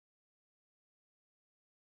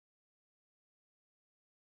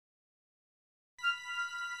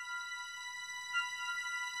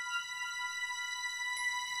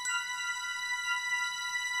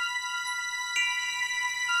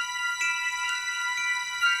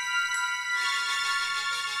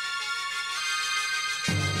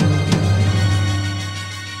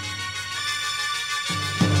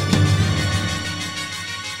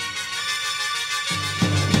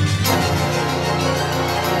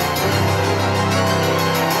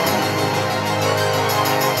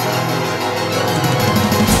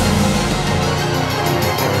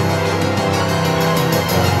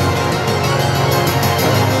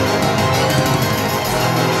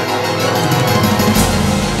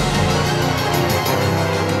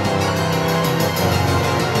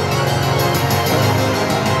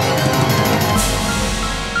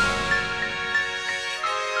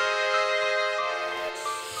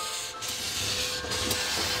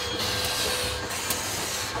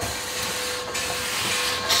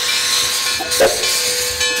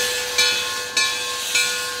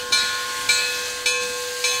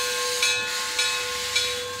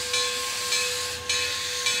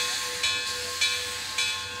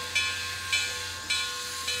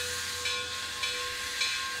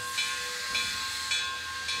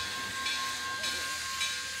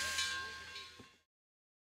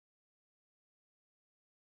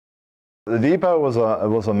The depot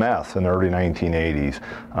was a mess in the early 1980s.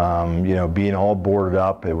 You know, being all boarded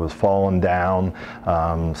up, it was falling down.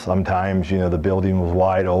 Sometimes, you know, the building was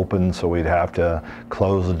wide open, so we'd have to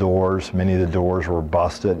close the doors. Many of the doors were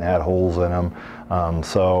busted and had holes in them.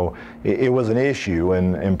 So it was an issue,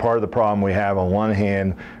 and part of the problem we have, on one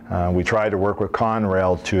hand, we tried to work with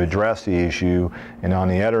Conrail to address the issue, and on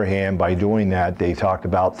the other hand, by doing that, they talked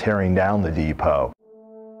about tearing down the depot.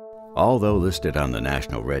 Although listed on the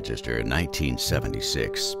National Register in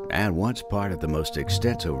 1976 and once part of the most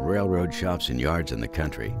extensive railroad shops and yards in the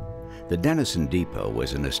country, the Dennison Depot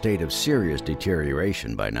was in a state of serious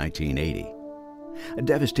deterioration by 1980. A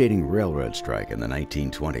devastating railroad strike in the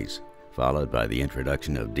 1920s, followed by the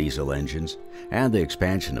introduction of diesel engines and the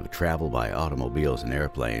expansion of travel by automobiles and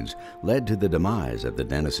airplanes, led to the demise of the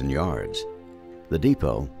Dennison yards. The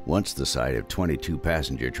depot, once the site of 22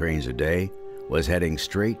 passenger trains a day, was heading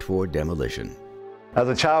straight toward demolition. As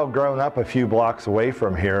a child growing up a few blocks away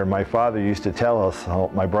from here, my father used to tell us,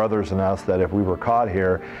 my brothers and us, that if we were caught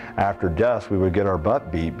here after dusk, we would get our butt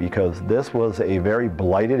beat, because this was a very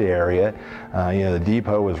blighted area. You know, the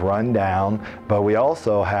depot was run down, but we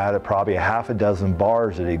also had probably a half a dozen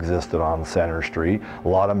bars that existed on Center Street. A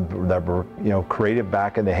lot of them that were, you know, created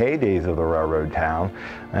back in the heydays of the railroad town.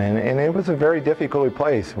 And it was a very difficult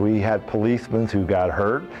place. We had policemen who got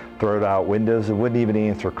hurt, thrown out windows, and wouldn't even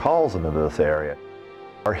answer calls into this area.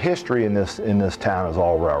 Our history in this town is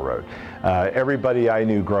all railroad. Everybody I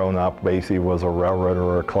knew growing up basically was a railroader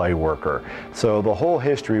or a clay worker. So the whole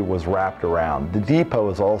history was wrapped around. The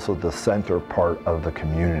depot is also the center part of the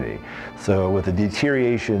community. So with the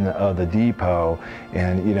deterioration of the depot,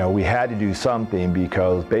 and you know, we had to do something,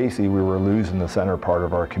 because basically we were losing the center part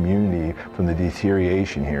of our community from the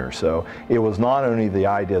deterioration here. So it was not only the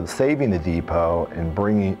idea of saving the depot and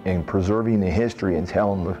bringing and preserving the history and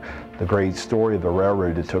telling the great story of the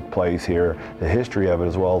railroad that took place here, the history of it,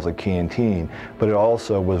 as well as a canteen, but it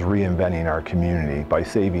also was reinventing our community by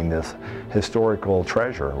saving this historical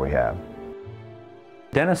treasure we have.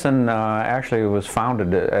 Dennison actually was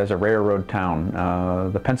founded as a railroad town.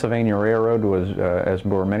 The Pennsylvania Railroad was, as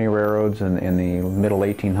were many railroads in the middle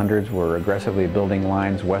 1800s, were aggressively building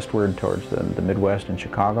lines westward towards the Midwest and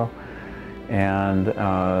Chicago. And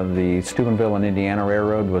the Steubenville and Indiana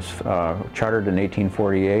Railroad was chartered in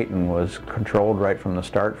 1848 and was controlled right from the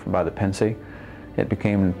start by the Pennsy. It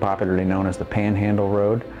became popularly known as the Panhandle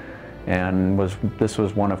Road, and this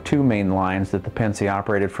was one of two main lines that the Pennsy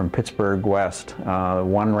operated from Pittsburgh west.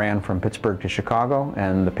 One ran from Pittsburgh to Chicago,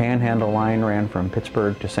 and the Panhandle line ran from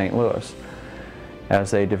Pittsburgh to St. Louis.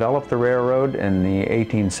 As they developed the railroad in the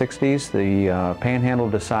 1860s, the Panhandle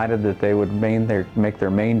decided that they would make their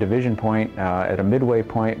main division point at a midway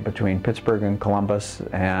point between Pittsburgh and Columbus,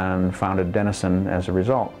 and founded Dennison as a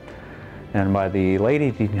result. And by the late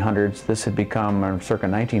 1800s, this had become, or circa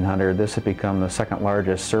 1900, this had become the second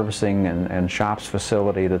largest servicing and shops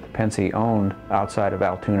facility that the Pennsy owned outside of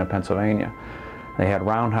Altoona, Pennsylvania. They had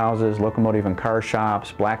roundhouses, locomotive and car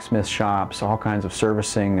shops, blacksmith shops, all kinds of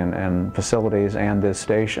servicing and facilities, and this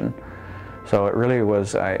station. So it really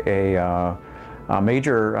was a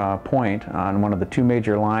major point on one of the two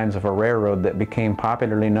major lines of a railroad that became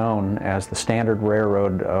popularly known as the Standard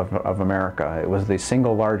Railroad of America. It was the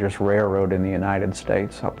single largest railroad in the United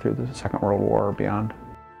States up through the Second World War or beyond.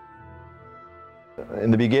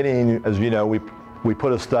 In the beginning, as you know, we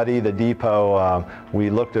put a study, the depot,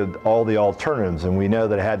 we looked at all the alternatives, and we know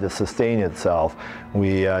that it had to sustain itself.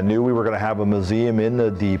 We knew we were going to have a museum in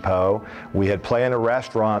the depot. We had planned a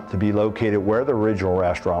restaurant to be located where the original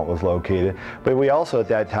restaurant was located, but we also at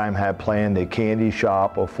that time had planned a candy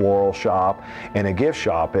shop, a floral shop, and a gift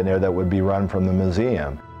shop in there that would be run from the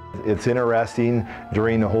museum. It's interesting,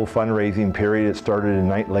 during the whole fundraising period, it started in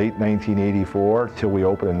late 1984 till we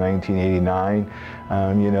opened in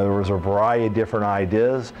 1989. You know, there was a variety of different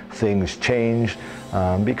ideas. Things changed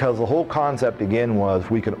because the whole concept again was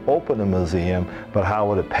we could open a museum, but how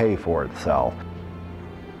would it pay for itself?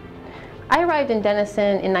 I arrived in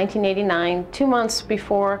Dennison in 1989, 2 months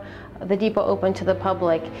before the depot opened to the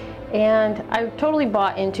public. And I totally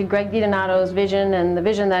bought into Greg DiDonato's vision and the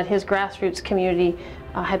vision that his grassroots community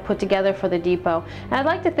had put together for the depot. And I'd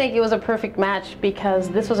like to think it was a perfect match, because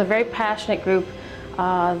this was a very passionate group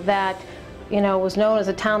that, you know, was known as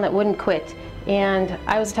a town that wouldn't quit. and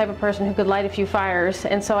I was the type of person who could light a few fires,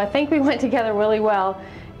 and so I think we went together really well,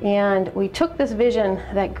 and we took this vision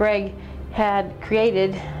that Greg had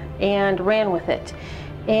created and ran with it.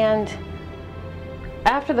 And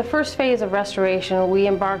after the first phase of restoration, we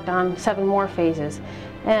embarked on 7 more phases.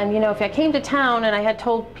 And you know, if I came to town and I had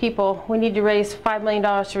told people we need to raise $5 million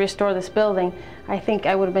to restore this building, I think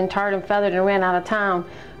I would have been tarred and feathered and ran out of town.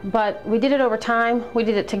 But we did it over time, we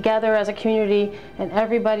did it together as a community, and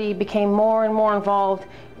everybody became more and more involved,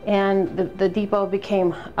 and the depot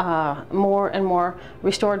became more and more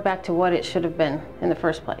restored back to what it should have been in the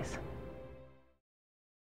first place.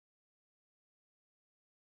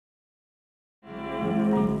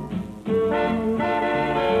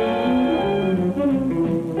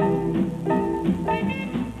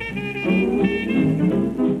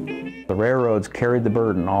 The railroads carried the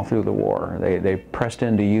burden all through the war. They pressed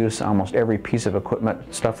into use almost every piece of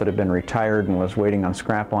equipment. Stuff that had been retired and was waiting on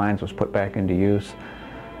scrap lines was put back into use.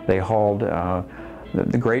 They hauled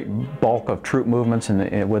the great bulk of troop movements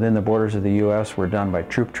within the borders of the U.S. were done by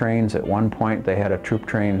troop trains. At one point they had a troop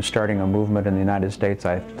train starting a movement in the United States.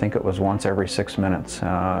 I think it was once every 6 minutes,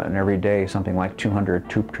 and every day something like 200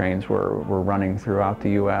 troop trains were running throughout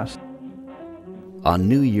the U.S. On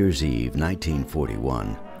New Year's Eve,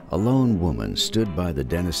 1941, a lone woman stood by the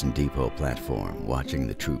Dennison Depot platform watching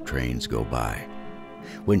the troop trains go by.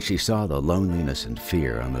 When she saw the loneliness and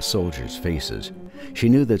fear on the soldiers' faces, she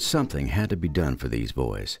knew that something had to be done for these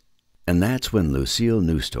boys. And that's when Lucille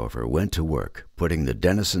Neustorfer went to work, putting the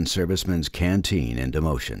Dennison Servicemen's Canteen into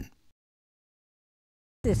motion.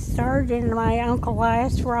 It started in my Uncle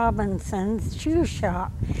Elias Robinson's shoe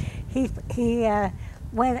shop. He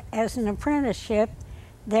went as an apprenticeship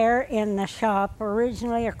there in the shop,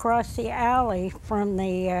 originally across the alley from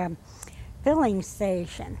the filling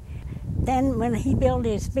station. Then when he built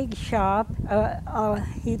his big shop,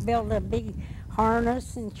 he built a big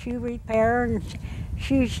harness and shoe repair and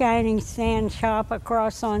shoe shining stand shop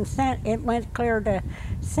across on it went clear to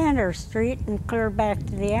Center Street and clear back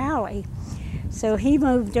to the alley. So he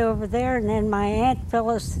moved over there, and then my Aunt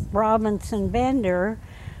Phyllis Robinson Bender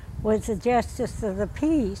was the Justice of the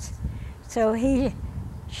Peace. So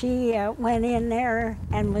she went in there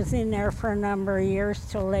and was in there for a number of years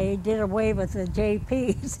till they did away with the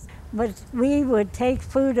JPs. But we would take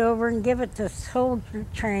food over and give it to soldier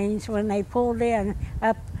trains when they pulled in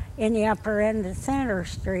up in the upper end of Center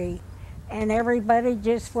Street. And everybody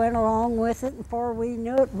just went along with it, and before we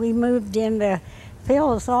knew it, we moved into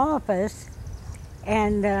Phil's office,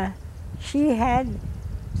 and she had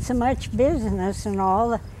so much business and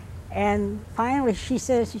all. And finally she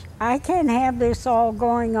says, I can't have this all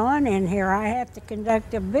going on in here. I have to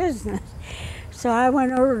conduct a business. So I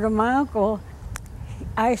went over to my uncle.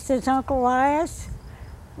 I said, Uncle Elias,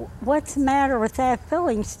 what's the matter with that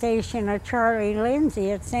filling station of Charlie Lindsay?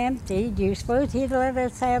 It's empty. Do you suppose he'd let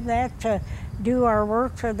us have that to do our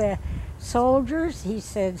work for the soldiers? He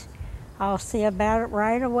says, I'll see about it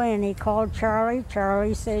right away. And he called Charlie.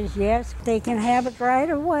 Charlie says, yes, they can have it right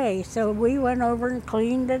away. So we went over and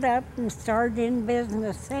cleaned it up and started in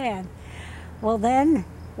business then. Well then,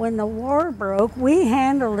 when the war broke, we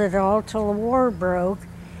handled it all till the war broke.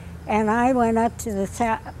 And I went up to the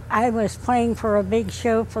south. I was playing for a big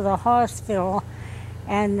show for the hospital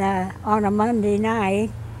and on a Monday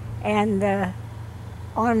night. And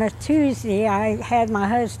on a Tuesday, I had my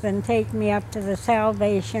husband take me up to the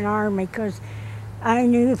Salvation Army because I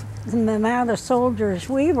knew the amount of soldiers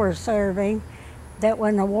we were serving, that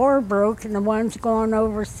when the war broke and the ones going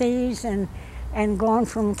overseas and going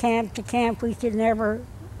from camp to camp,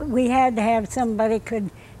 we had to have somebody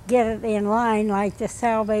could get it in line like the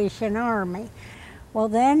Salvation Army. Well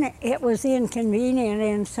then it was inconvenient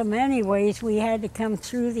in so many ways. We had to come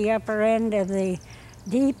through the upper end of the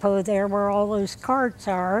depot there where all those carts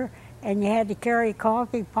are, and you had to carry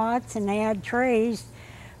coffee pots, and they had trays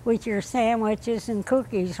with your sandwiches and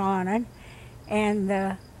cookies on it.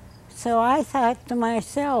 And so I thought to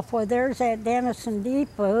myself, well, there's that Dennison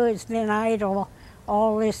Depot. It's been idle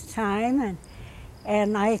all this time.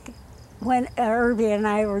 And Irby and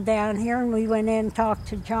I were down here, and we went in and talked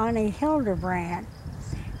to Johnny Hildebrand.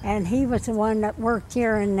 And he was the one that worked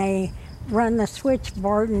here, and they run the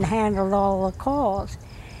switchboard and handled all the calls.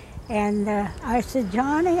 And I said,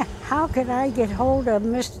 Johnny, how could I get hold of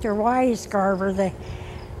Mr. Weisgarber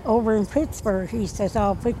over in Pittsburgh? He says,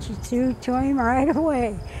 I'll put you through to him right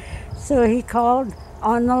away. So he called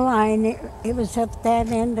on the line. It was up that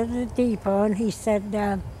end of the depot, and he said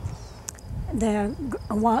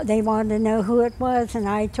they wanted to know who it was, and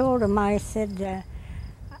I told him, I said,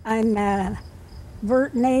 I'm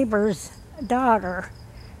Bert Neighbor's daughter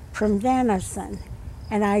from Dennison.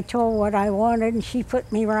 And I told what I wanted, and she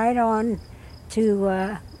put me right on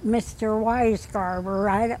to Mr. Weisgarber,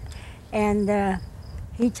 right? And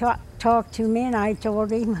he talked to me, and I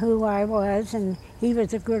told him who I was, and he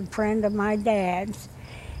was a good friend of my dad's.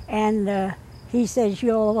 And he says,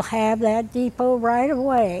 you'll have that depot right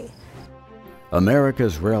away.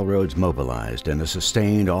 America's railroads mobilized in a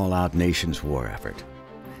sustained all-out nation's war effort.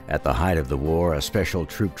 At the height of the war, a special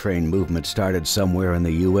troop train movement started somewhere in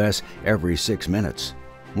the U.S. every 6 minutes.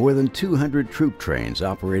 More than 200 troop trains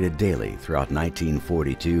operated daily throughout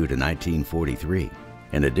 1942 to 1943,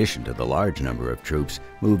 in addition to the large number of troops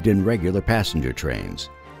moved in regular passenger trains.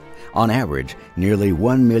 On average, nearly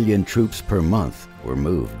 1 million troops per month were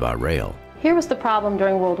moved by rail. Here was the problem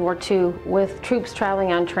during World War II with troops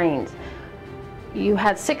traveling on trains. You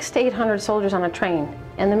had 600 to 800 soldiers on a train,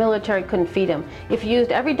 and the military couldn't feed them. If you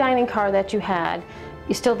used every dining car that you had,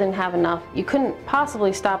 you still didn't have enough. You couldn't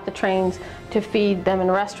possibly stop the trains to feed them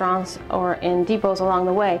in restaurants or in depots along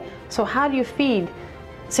the way. So how do you feed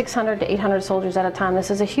 600 to 800 soldiers at a time?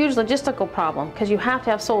 This is a huge logistical problem because you have to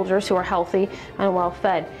have soldiers who are healthy and well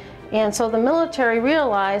fed. And so the military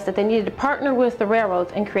realized that they needed to partner with the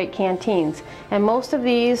railroads and create canteens. And most of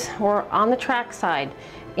these were on the track side.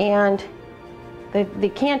 And the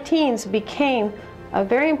canteens became a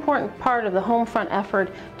very important part of the home front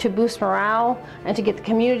effort to boost morale and to get the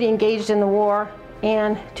community engaged in the war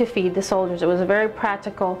and to feed the soldiers. It was a very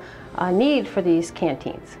practical need for these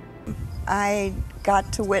canteens. I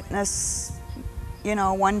got to witness, you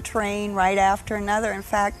know, one train right after another. In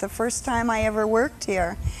fact, the first time I ever worked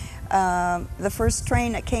here, the first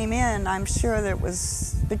train that came in, I'm sure there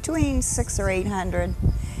was between 600 or 800,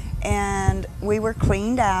 and we were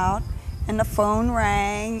cleaned out, and the phone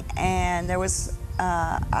rang, and there was,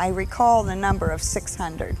 I recall the number of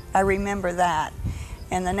 600. I remember that.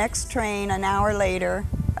 And the next train, an hour later,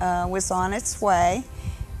 was on its way,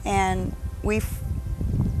 and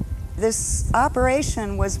this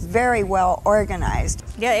operation was very well organized.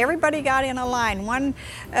 Yeah, everybody got in a line. One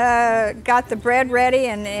got the bread ready,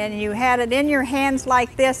 and you had it in your hands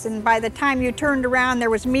like this, and by the time you turned around there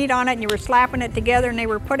was meat on it, and you were slapping it together, and they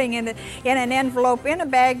were putting it in an envelope in a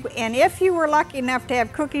bag, and if you were lucky enough to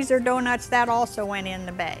have cookies or donuts, that also went in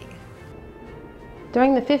the bag.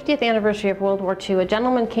 During the 50th anniversary of World War II, a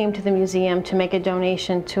gentleman came to the museum to make a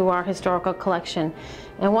donation to our historical collection,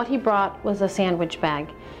 and what he brought was a sandwich bag.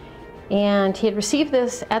 And he had received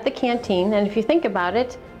this at the canteen, and if you think about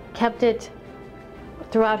it, kept it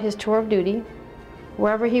throughout his tour of duty,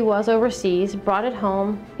 wherever he was overseas, brought it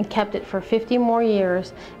home and kept it for 50 more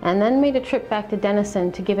years, and then made a trip back to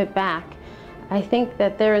Dennison to give it back. I think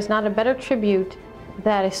that there is not a better tribute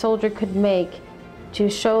that a soldier could make to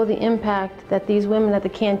show the impact that these women at the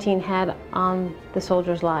canteen had on the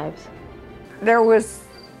soldiers' lives. There was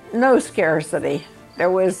no scarcity.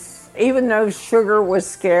 Even though sugar was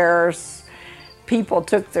scarce, people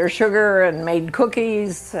took their sugar and made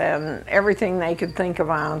cookies and everything they could think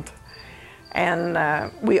about.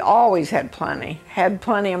 And we always had plenty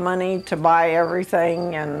of money to buy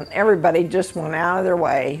everything, and everybody just went out of their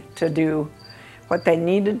way to do what they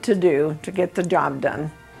needed to do to get the job done.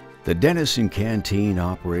 The Dennison Canteen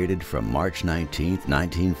operated from March 19,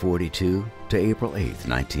 1942 to April 8,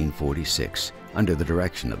 1946, under the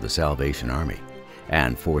direction of the Salvation Army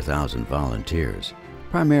and 4,000 volunteers,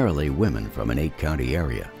 primarily women from an 8-county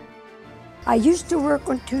area. I used to work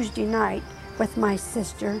on Tuesday night with my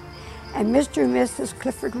sister, and Mr. and Mrs.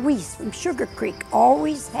 Clifford Weiss from Sugar Creek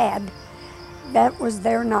always had, that was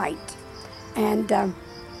their night. And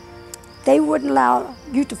they wouldn't allow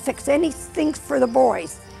you to fix anything for the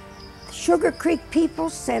boys. The Sugar Creek people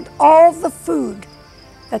sent all the food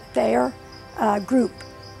that their group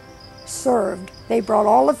served. They brought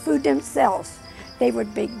all the food themselves. They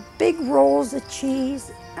would make big rolls of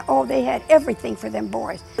cheese. Oh, they had everything for them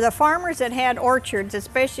boys. The farmers that had orchards,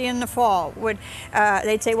 especially in the fall,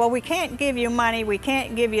 they'd say, well, we can't give you money, we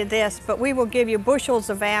can't give you this, but we will give you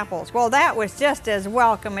bushels of apples. Well, that was just as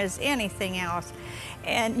welcome as anything else.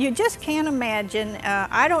 And you just can't imagine,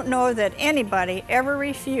 I don't know that anybody ever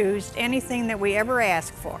refused anything that we ever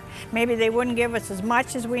asked for. Maybe they wouldn't give us as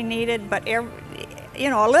much as we needed, but a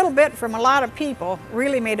little bit from a lot of people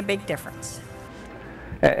really made a big difference.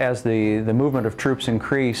 As the movement of troops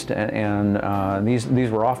increased, and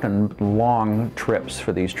these were often long trips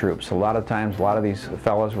for these troops. A lot of times, a lot of these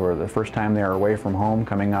fellows were the first time they were away from home,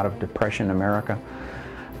 coming out of Depression America.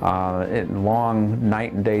 Long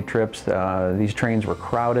night and day trips. These trains were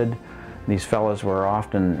crowded. These fellows were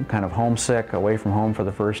often kind of homesick, away from home for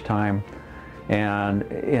the first time. And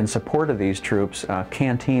in support of these troops,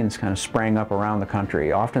 canteens kind of sprang up around the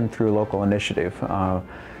country, often through local initiative.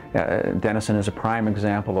 Dennison is a prime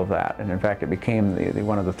example of that, and in fact it became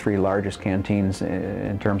one of the 3 largest canteens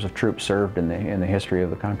in terms of troops served in the history of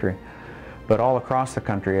the country. But all across the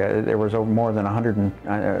country, there was more than 100, in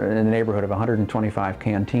the neighborhood of 125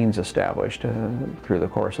 canteens established through the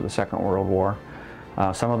course of the Second World War.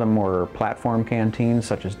 Some of them were platform canteens,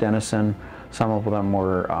 such as Dennison. Some of them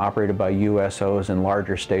were operated by USOs in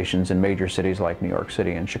larger stations in major cities like New York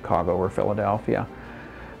City and Chicago or Philadelphia.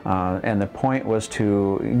 And the point was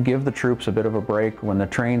to give the troops a bit of a break when the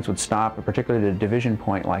trains would stop, particularly at a division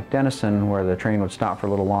point like Dennison, where the train would stop for a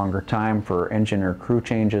little longer time for engine or crew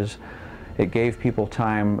changes. It gave people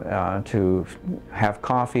time to have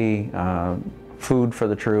coffee, food for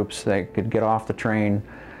the troops. They could get off the train,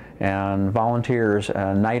 and volunteers,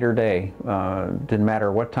 night or day, didn't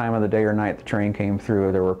matter what time of the day or night the train came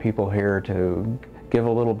through, there were people here to give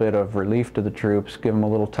a little bit of relief to the troops, give them a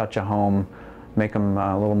little touch of home, make them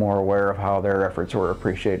a little more aware of how their efforts were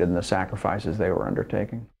appreciated and the sacrifices they were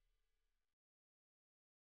undertaking.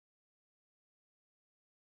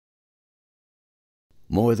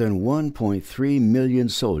 More than 1.3 million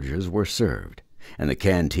soldiers were served, and the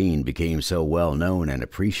canteen became so well known and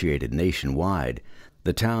appreciated nationwide,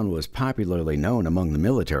 the town was popularly known among the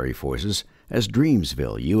military forces as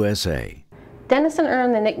Dreamsville, USA. Dennison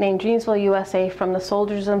earned the nickname Dreamsville, USA from the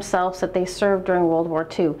soldiers themselves that they served during World War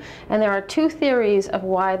II. And there are 2 theories of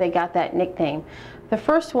why they got that nickname. The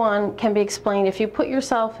first one can be explained if you put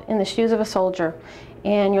yourself in the shoes of a soldier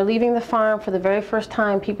and you're leaving the farm for the very first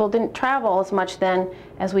time. People didn't travel as much then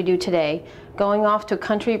as we do today. Going off to a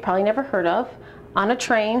country you probably never heard of, on a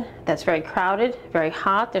train that's very crowded, very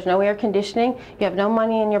hot, there's no air conditioning, you have no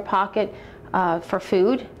money in your pocket for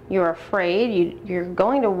food, you're afraid, you're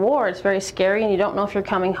going to war, it's very scary, and you don't know if you're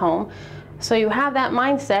coming home. So you have that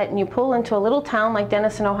mindset and you pull into a little town like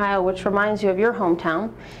Dennison, Ohio, which reminds you of your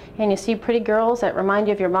hometown, and you see pretty girls that remind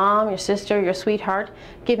you of your mom, your sister, your sweetheart,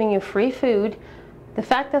 giving you free food. The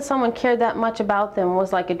fact that someone cared that much about them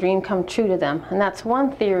was like a dream come true to them, and that's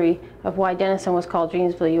one theory of why Dennison was called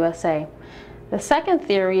Dreamsville, USA. The second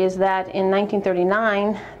theory is that in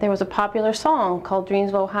 1939 there was a popular song called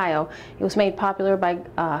Dreamsville, Ohio. It was made popular by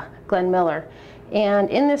Glenn Miller. And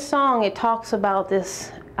in this song it talks about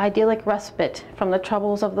this idyllic respite from the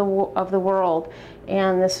troubles of the world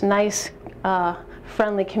and this nice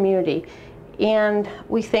friendly community. And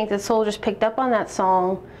we think that soldiers picked up on that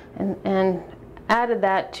song and added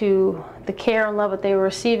that to the care and love that they were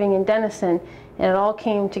receiving in Dennison, and it all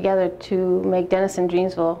came together to make Dennison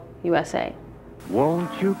Dreamsville, USA. Won't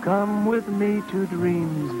you come with me to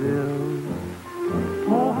Dreamsville,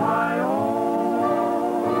 Ohio?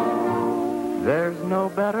 There's no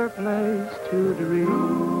better place to dream.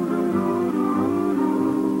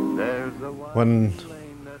 There's a when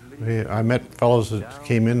I met fellows that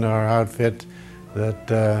came into our outfit that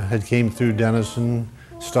had came through Dennison,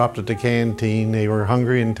 stopped at the canteen. They were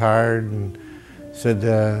hungry and tired, and said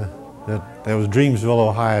that was Dreamsville,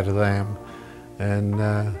 Ohio to them. And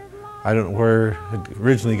I don't know where it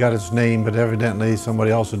originally got its name, but evidently somebody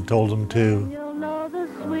else had told them too. You'll know the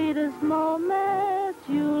sweetest moment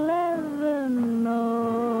you'll ever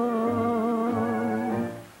know.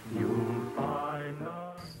 You'll find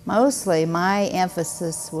Mostly my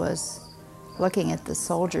emphasis was looking at the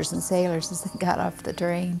soldiers and sailors as they got off the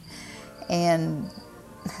train and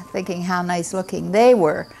thinking how nice looking they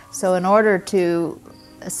were. So in order to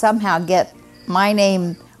somehow get my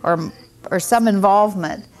name or some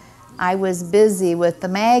involvement, I was busy with the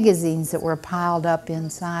magazines that were piled up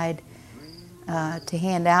inside to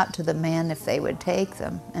hand out to the men if they would take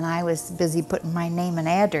them. And I was busy putting my name and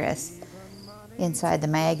address inside the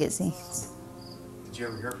magazines. Did you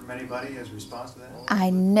ever hear from anybody as a response to that? I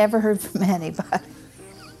never heard from anybody.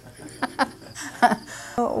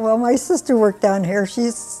 Well, my sister worked down here.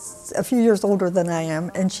 She's a few years older than I am,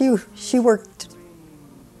 and she worked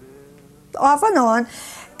off and on,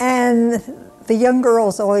 and the young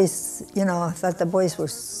girls always, you know, thought the boys were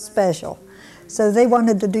special. So they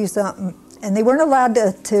wanted to do something, and they weren't allowed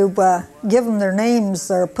to give them their names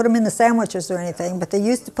or put them in the sandwiches or anything, but they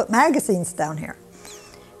used to put magazines down here.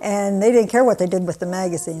 And they didn't care what they did with the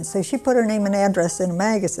magazines. So she put her name and address in a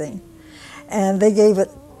magazine, and they gave it,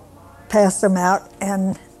 passed them out,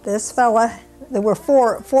 and this fella, there were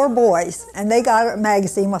four boys, and they got a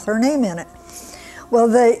magazine with her name in it. Well,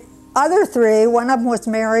 the other 3, one of them was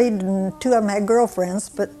married and 2 of them had girlfriends,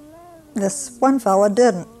 but this one fella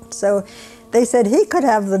didn't. So they said he could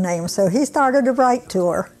have the name, so he started to write to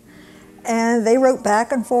her. And they wrote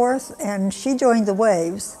back and forth, and she joined the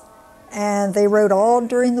Waves. And they wrote all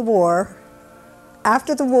during the war.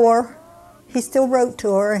 After the war, he still wrote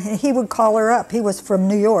to her, and he would call her up. He was from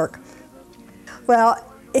New York. Well,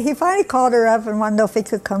 he finally called her up and wanted to know if he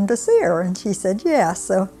could come to see her, and she said yes.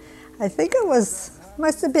 So I think it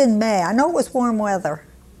must have been May. I know it was warm weather.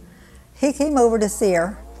 He came over to see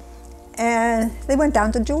her, and they went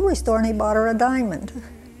down to the jewelry store and he bought her a diamond.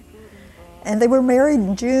 And they were married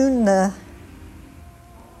in June,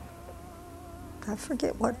 I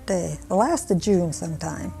forget what day, the last of June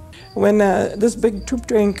sometime. When this big troop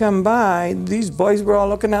train come by, these boys were all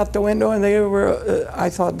looking out the window, and they were, I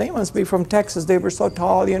thought they must be from Texas. They were so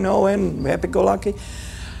tall, you know, and happy-go-lucky.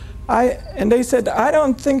 And they said, I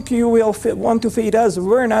don't think you will want to feed us.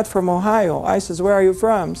 We're not from Ohio. I says, where are you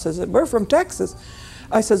from? Says, we're from Texas.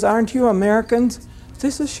 I says, aren't you Americans? They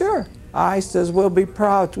says, sure. I says, we'll be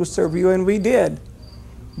proud to serve you, and we did.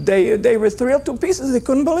 They were thrilled to pieces. They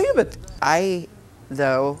couldn't believe it. I,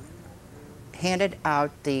 though, handed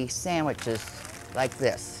out the sandwiches like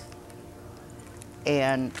this.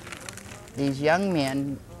 And these young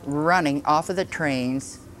men running off of the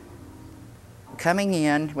trains, coming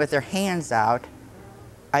in with their hands out.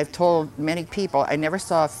 I've told many people I never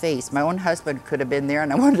saw a face. My own husband could have been there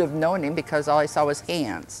and I wouldn't have known him because all I saw was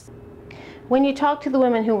hands. When you talk to the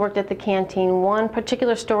women who worked at the canteen, one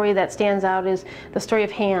particular story that stands out is the story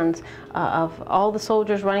of hands, of all the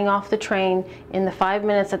soldiers running off the train in the 5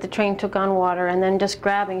 minutes that the train took on water, and then just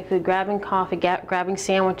grabbing food, grabbing coffee, grabbing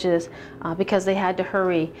sandwiches because they had to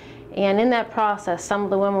hurry. And in that process, some of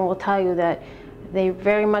the women will tell you that they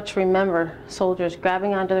very much remember soldiers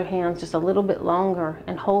grabbing onto their hands just a little bit longer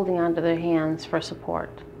and holding onto their hands for support.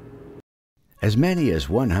 As many as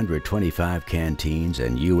 125 canteens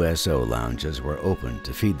and USO lounges were open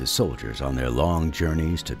to feed the soldiers on their long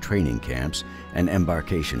journeys to training camps and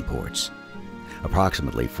embarkation ports.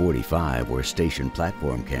 Approximately 45 were station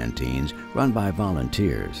platform canteens run by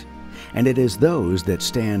volunteers, and it is those that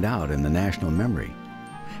stand out in the national memory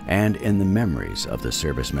and in the memories of the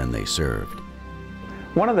servicemen they served.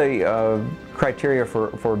 One of the criteria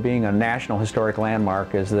for being a National Historic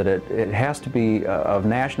Landmark is that it has to be of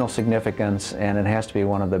national significance, and it has to be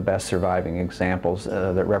one of the best surviving examples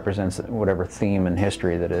that represents whatever theme and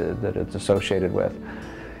history that it's associated with.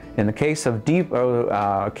 In the case of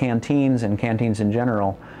depot canteens and canteens in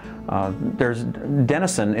general,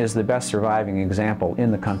 Dennison is the best surviving example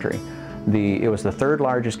in the country. It was the third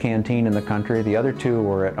largest canteen in the country. The other two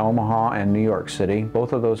were at Omaha and New York City.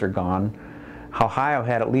 Both of those are gone. Ohio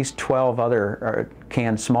had at least 12 other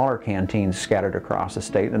smaller canteens scattered across the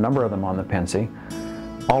state, a number of them on the Pennsy.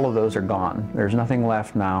 All of those are gone. There's nothing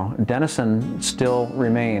left now. Dennison still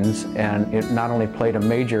remains, and it not only played a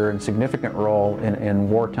major and significant role in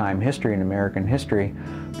wartime history and American history,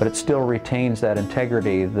 but it still retains that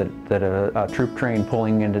integrity that a troop train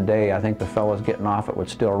pulling in today, I think the fellows getting off it would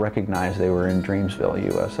still recognize they were in Dreamsville,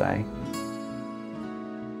 USA.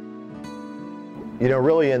 You know,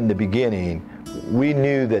 really in the beginning, we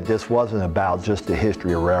knew that this wasn't about just the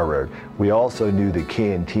history of railroad. We also knew the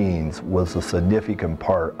canteens was a significant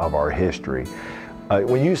part of our history.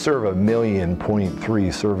 When you serve 1.3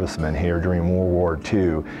 million servicemen here during World War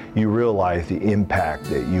II, you realize the impact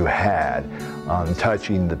that you had on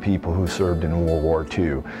touching the people who served in World War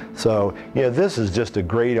II. So, you know, this is just a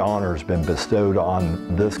great honor has been bestowed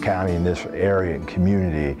on this county and this area and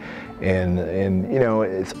community. And you know,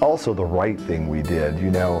 it's also the right thing we did.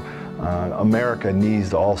 You know, America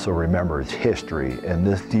needs to also remember its history, and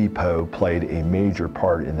this depot played a major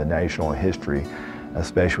part in the national history,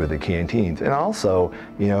 especially with the canteens. And also,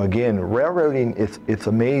 you know, again, railroading, it's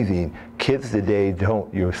amazing. Kids today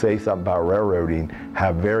don't, you say something about railroading,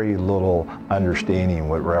 have very little understanding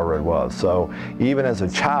what railroad was. So even as a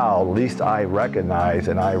child, at least I recognized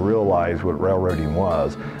and I realized what railroading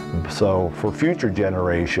was. So for future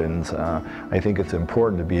generations, I think it's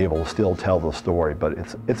important to be able to still tell the story, but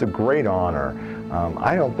it's a great honor.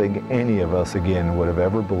 I don't think any of us, again, would have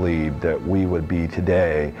ever believed that we would be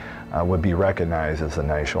today, would be recognized as a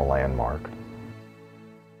national landmark.